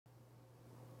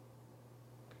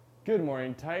Good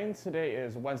morning, Titans. Today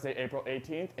is Wednesday, April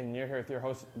 18th, and you're here with your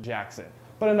host, Jackson.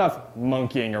 But enough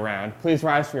monkeying around. Please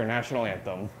rise for your national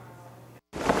anthem.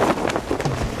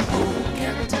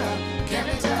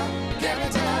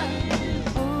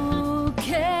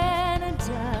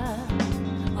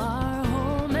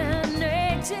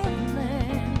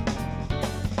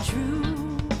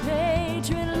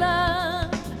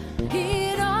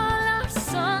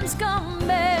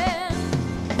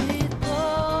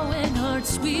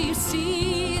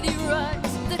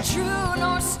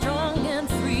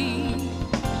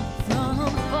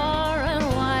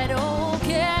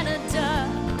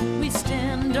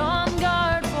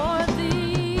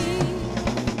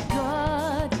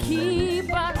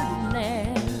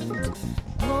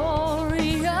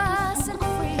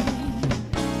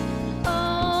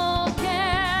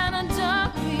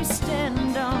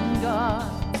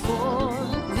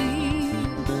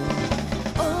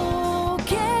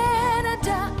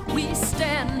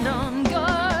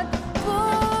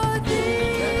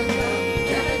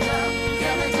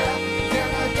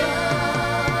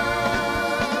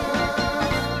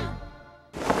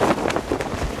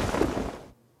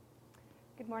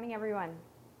 Good morning, everyone.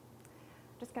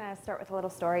 I'm just going to start with a little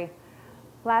story.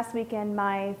 Last weekend,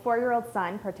 my 4-year-old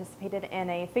son participated in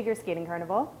a figure skating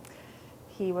carnival.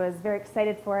 He was very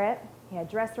excited for it. He had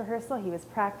dress rehearsal, he was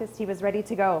practiced, he was ready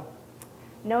to go.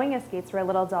 Knowing his skates were a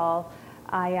little dull,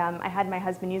 I had my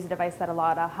husband use a device that a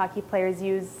lot of hockey players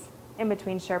use in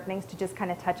between sharpenings to just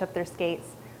kind of touch up their skates.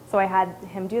 So I had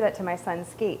him do that to my son's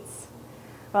skates.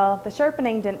 Well, the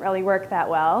sharpening didn't really work that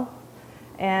well.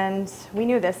 And we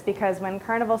knew this because when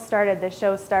Carnival started, the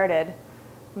show started,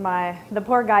 the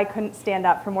poor guy couldn't stand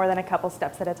up for more than a couple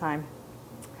steps at a time.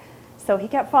 So he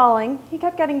kept falling. He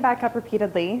kept getting back up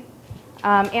repeatedly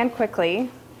and quickly,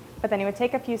 but then he would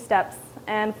take a few steps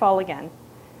and fall again.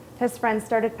 His friends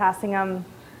started passing him,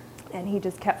 and he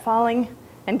just kept falling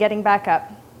and getting back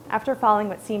up. After falling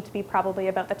what seemed to be probably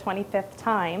about the 25th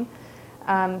time,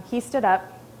 he stood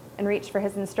up and reached for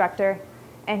his instructor,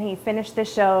 and he finished the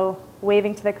show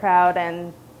waving to the crowd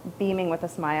and beaming with a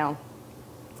smile.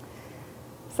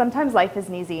 Sometimes life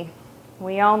isn't easy.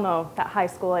 We all know that high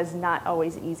school is not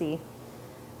always easy.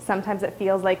 Sometimes it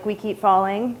feels like we keep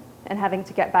falling and having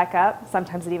to get back up.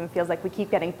 Sometimes it even feels like we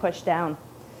keep getting pushed down.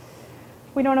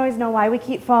 We don't always know why we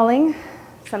keep falling.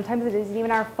 Sometimes it isn't even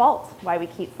our fault why we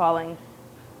keep falling.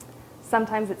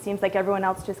 Sometimes it seems like everyone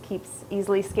else just keeps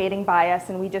easily skating by us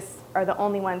and we just are the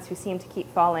only ones who seem to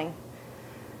keep falling.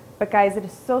 But guys, it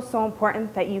is so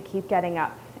important that you keep getting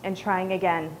up and trying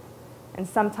again. And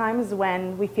sometimes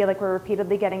when we feel like we're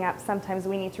repeatedly getting up, sometimes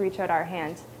we need to reach out our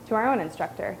hand to our own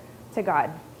instructor, to God.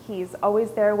 He's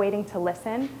always there waiting to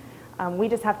listen. We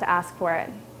just have to ask for it.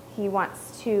 He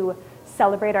wants to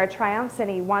celebrate our triumphs and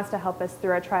he wants to help us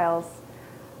through our trials.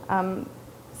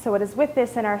 So it is with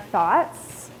this in our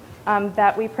thoughts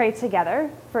that we pray together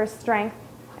for strength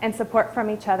and support from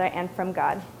each other and from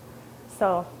God.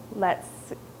 So let's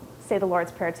say the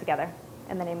Lord's Prayer together.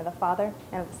 In the name of the Father,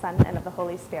 and of the Son, and of the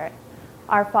Holy Spirit.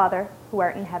 Our Father, who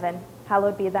art in heaven,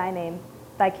 hallowed be thy name.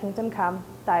 Thy kingdom come,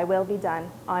 thy will be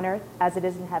done, on earth as it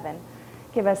is in heaven.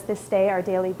 Give us this day our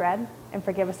daily bread, and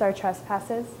forgive us our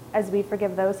trespasses, as we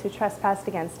forgive those who trespass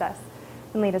against us.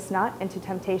 And lead us not into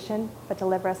temptation, but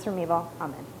deliver us from evil.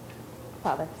 Amen.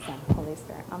 Father, Son, Holy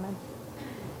Spirit. Amen.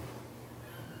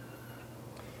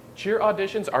 Cheer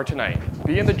auditions are tonight.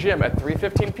 Be in the gym at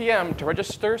 3:15 p.m. to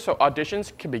register so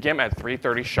auditions can begin at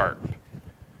 3:30 sharp.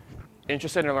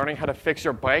 Interested in learning how to fix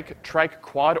your bike, trike,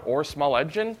 quad, or small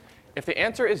engine? If the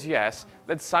answer is yes,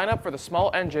 then sign up for the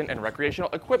Small Engine and Recreational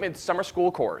Equipment Summer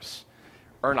School course.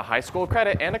 Earn a high school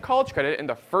credit and a college credit in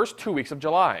the first 2 weeks of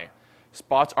July.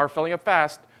 Spots are filling up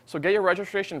fast, so get your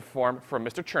registration form from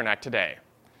Mr. Chernak today.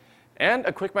 And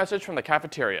a quick message from the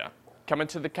cafeteria. Come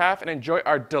into the caf and enjoy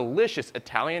our delicious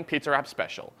Italian pizza wrap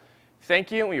special. Thank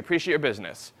you, and we appreciate your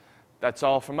business. That's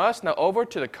all from us. Now over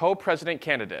to the co-president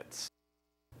candidates.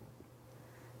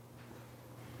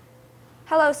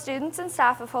 Hello, students and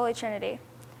staff of Holy Trinity.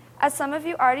 As some of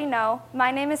you already know,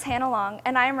 my name is Hannah Long,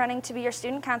 and I am running to be your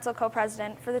Student Council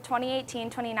co-president for the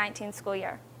 2018-2019 school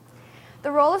year.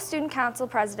 The role of Student Council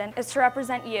president is to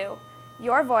represent you,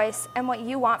 your voice, and what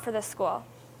you want for this school.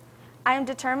 I am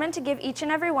determined to give each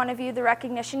and every one of you the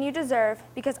recognition you deserve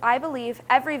because I believe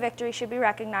every victory should be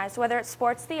recognized, whether it's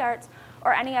sports, the arts,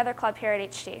 or any other club here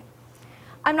at HT.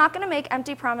 I'm not going to make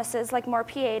empty promises like more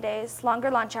PA days,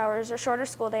 longer lunch hours, or shorter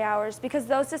school day hours because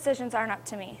those decisions aren't up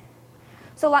to me.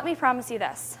 So let me promise you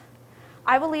this.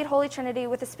 I will lead Holy Trinity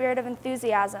with a spirit of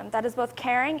enthusiasm that is both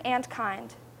caring and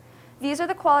kind. These are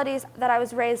the qualities that I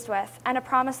was raised with and a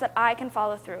promise that I can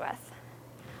follow through with.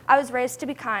 I was raised to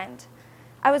be kind.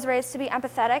 I was raised to be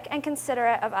empathetic and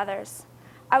considerate of others.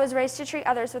 I was raised to treat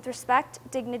others with respect,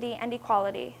 dignity, and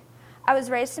equality. I was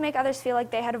raised to make others feel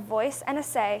like they had a voice and a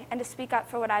say and to speak up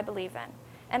for what I believe in.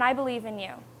 And I believe in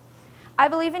you. I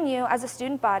believe in you as a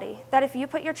student body, that if you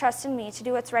put your trust in me to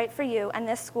do what's right for you and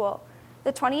this school,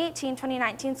 the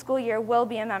 2018-2019 school year will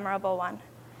be a memorable one.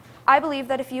 I believe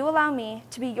that if you allow me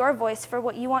to be your voice for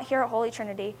what you want here at Holy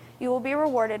Trinity, you will be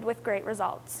rewarded with great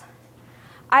results.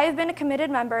 I have been a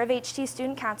committed member of HT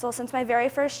Student Council since my very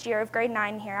first year of grade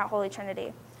 9 here at Holy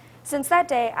Trinity. Since that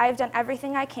day, I have done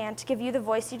everything I can to give you the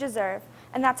voice you deserve,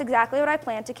 and that's exactly what I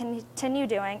plan to continue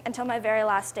doing until my very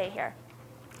last day here.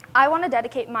 I want to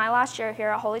dedicate my last year here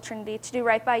at Holy Trinity to do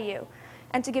right by you,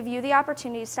 and to give you the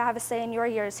opportunities to have a say in your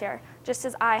years here, just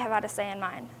as I have had a say in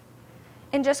mine.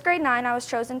 In just grade 9, I was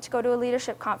chosen to go to a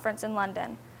leadership conference in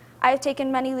London. I have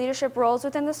taken many leadership roles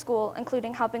within the school,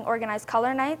 including helping organize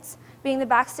color nights, being the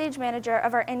backstage manager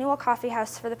of our annual coffee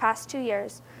house for the past 2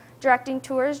 years, directing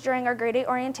tours during our grade 8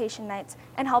 orientation nights,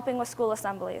 and helping with school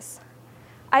assemblies.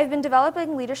 I have been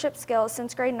developing leadership skills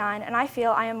since grade 9, and I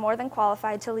feel I am more than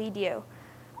qualified to lead you.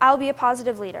 I'll be a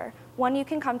positive leader, one you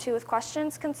can come to with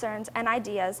questions, concerns, and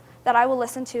ideas that I will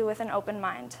listen to with an open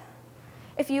mind.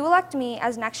 If you elect me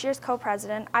as next year's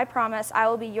co-president, I promise I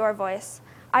will be your voice.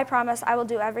 I promise I will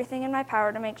do everything in my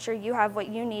power to make sure you have what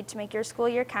you need to make your school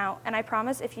year count, and I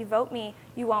promise if you vote me,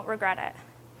 you won't regret it.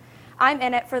 I'm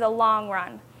in it for the long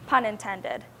run, pun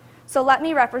intended. So let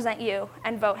me represent you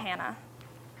and vote Hannah.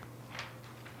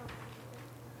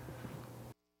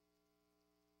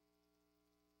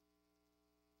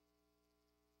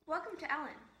 Welcome to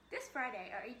Ellen. This Friday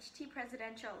are HT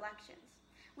presidential elections.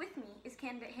 With me is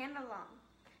candidate Hannah Long,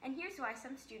 and here's why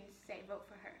some students say vote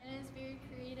for her. Hannah is very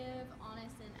creative,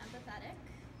 honest, and empathetic.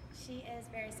 She is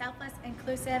very selfless,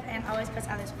 inclusive, and always puts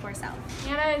others before herself.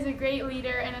 Hannah is a great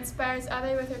leader and inspires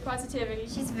others with her positivity.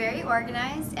 She's very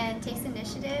organized and takes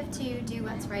initiative to do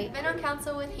what's right. I've been on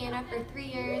council with Hannah for 3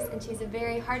 years, and she's a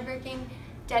very hardworking,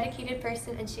 dedicated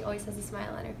person, and she always has a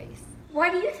smile on her face. Why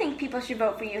do you think people should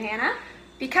vote for you, Hannah?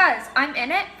 Because I'm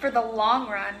in it for the long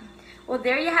run. Well,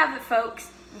 there you have it, folks.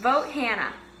 Vote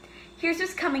Hannah. Here's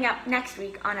what's coming up next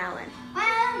week on Ellen.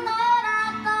 When Lord,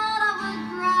 I thought I would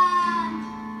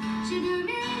cry. She do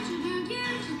me, she do you,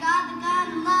 she's got the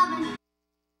kind of loving.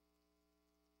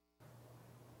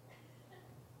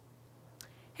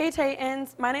 Hey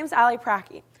Titans, my name's Allie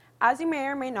Pracky. As you may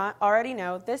or may not already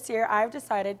know, this year I've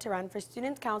decided to run for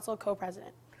Student Council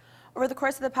co-president. Over the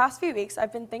course of the past few weeks,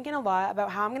 I've been thinking a lot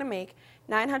about how I'm going to make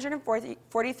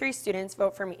 943 students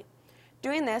vote for me.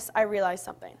 Doing this, I realized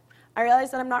something. I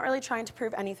realized that I'm not really trying to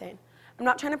prove anything. I'm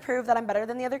not trying to prove that I'm better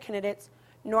than the other candidates,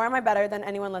 nor am I better than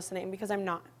anyone listening, because I'm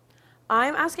not.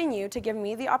 I'm asking you to give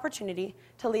me the opportunity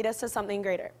to lead us to something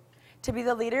greater, to be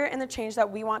the leader in the change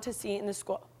that we want to see in the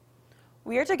school.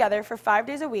 We are together for 5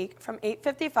 days a week from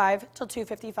 8:55 till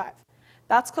 2:55.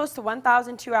 That's close to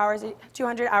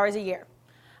 1,200 hours a year.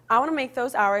 I want to make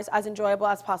those hours as enjoyable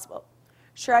as possible.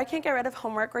 Sure, I can't get rid of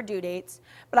homework or due dates,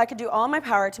 but I could do all in my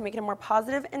power to make it a more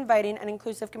positive, inviting, and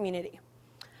inclusive community.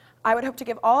 I would hope to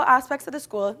give all aspects of the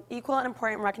school equal and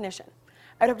important recognition.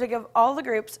 I'd hope to give all the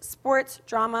groups, sports,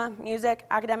 drama, music,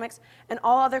 academics, and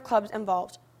all other clubs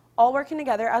involved, all working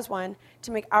together as one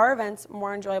to make our events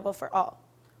more enjoyable for all.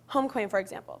 Homecoming, for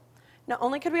example. Not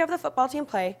only could we have the football team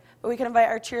play, but we could invite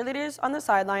our cheerleaders on the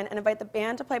sideline and invite the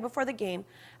band to play before the game,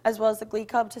 as well as the glee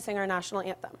club to sing our national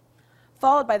anthem,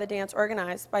 followed by the dance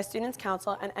organized by Students'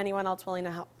 Council and anyone else willing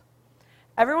to help.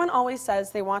 Everyone always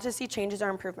says they want to see changes or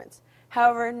improvements.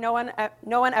 However, no one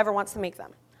ever wants to make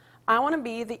them. I want to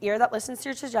be the ear that listens to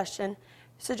your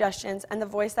suggestions and the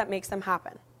voice that makes them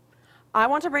happen. I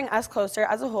want to bring us closer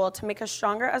as a whole to make us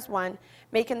stronger as one,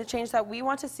 making the change that we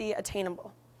want to see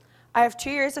attainable. I have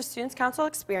 2 years of Students' Council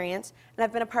experience, and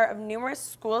I've been a part of numerous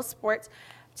school sports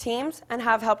teams and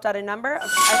have helped out a number of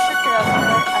extracurricular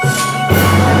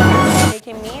activities,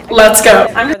 making me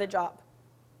for the job.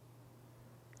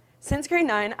 Since grade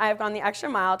 9, I have gone the extra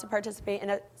mile to participate in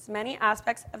as many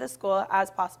aspects of the school as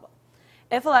possible.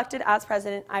 If elected as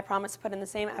president, I promise to put in the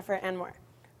same effort and more.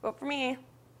 Vote for me.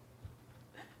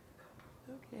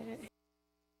 Okay.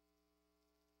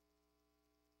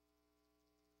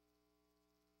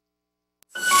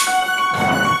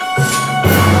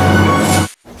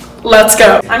 Let's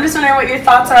go. I'm just wondering what your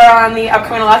thoughts are on the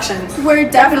upcoming elections. We're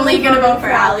definitely going to vote for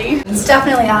Allie. It's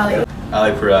definitely Allie.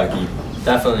 Allie Paraki.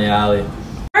 Definitely Allie.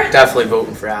 Definitely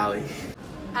voting for Allie.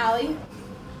 Allie.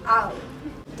 Allie.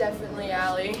 Definitely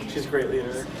Allie. She's a great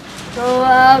leader. Go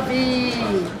Abby.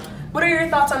 What are your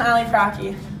thoughts on Allie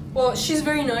Pracky? Well, she's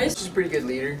very nice. She's a pretty good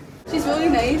leader. She's really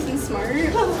nice and smart.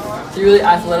 She's really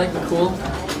athletic and cool.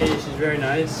 Hey, she's very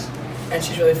nice. And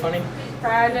she's really funny.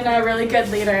 Proud and a really good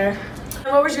leader.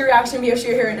 What would your reaction be if she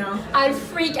were here right now? I'd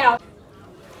freak out.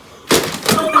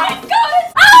 Oh my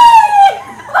god!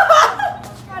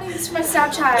 God, this is my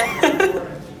Snapchat.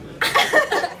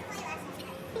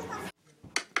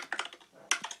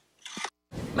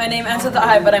 My name ends with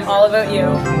I, but I'm all about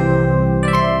you.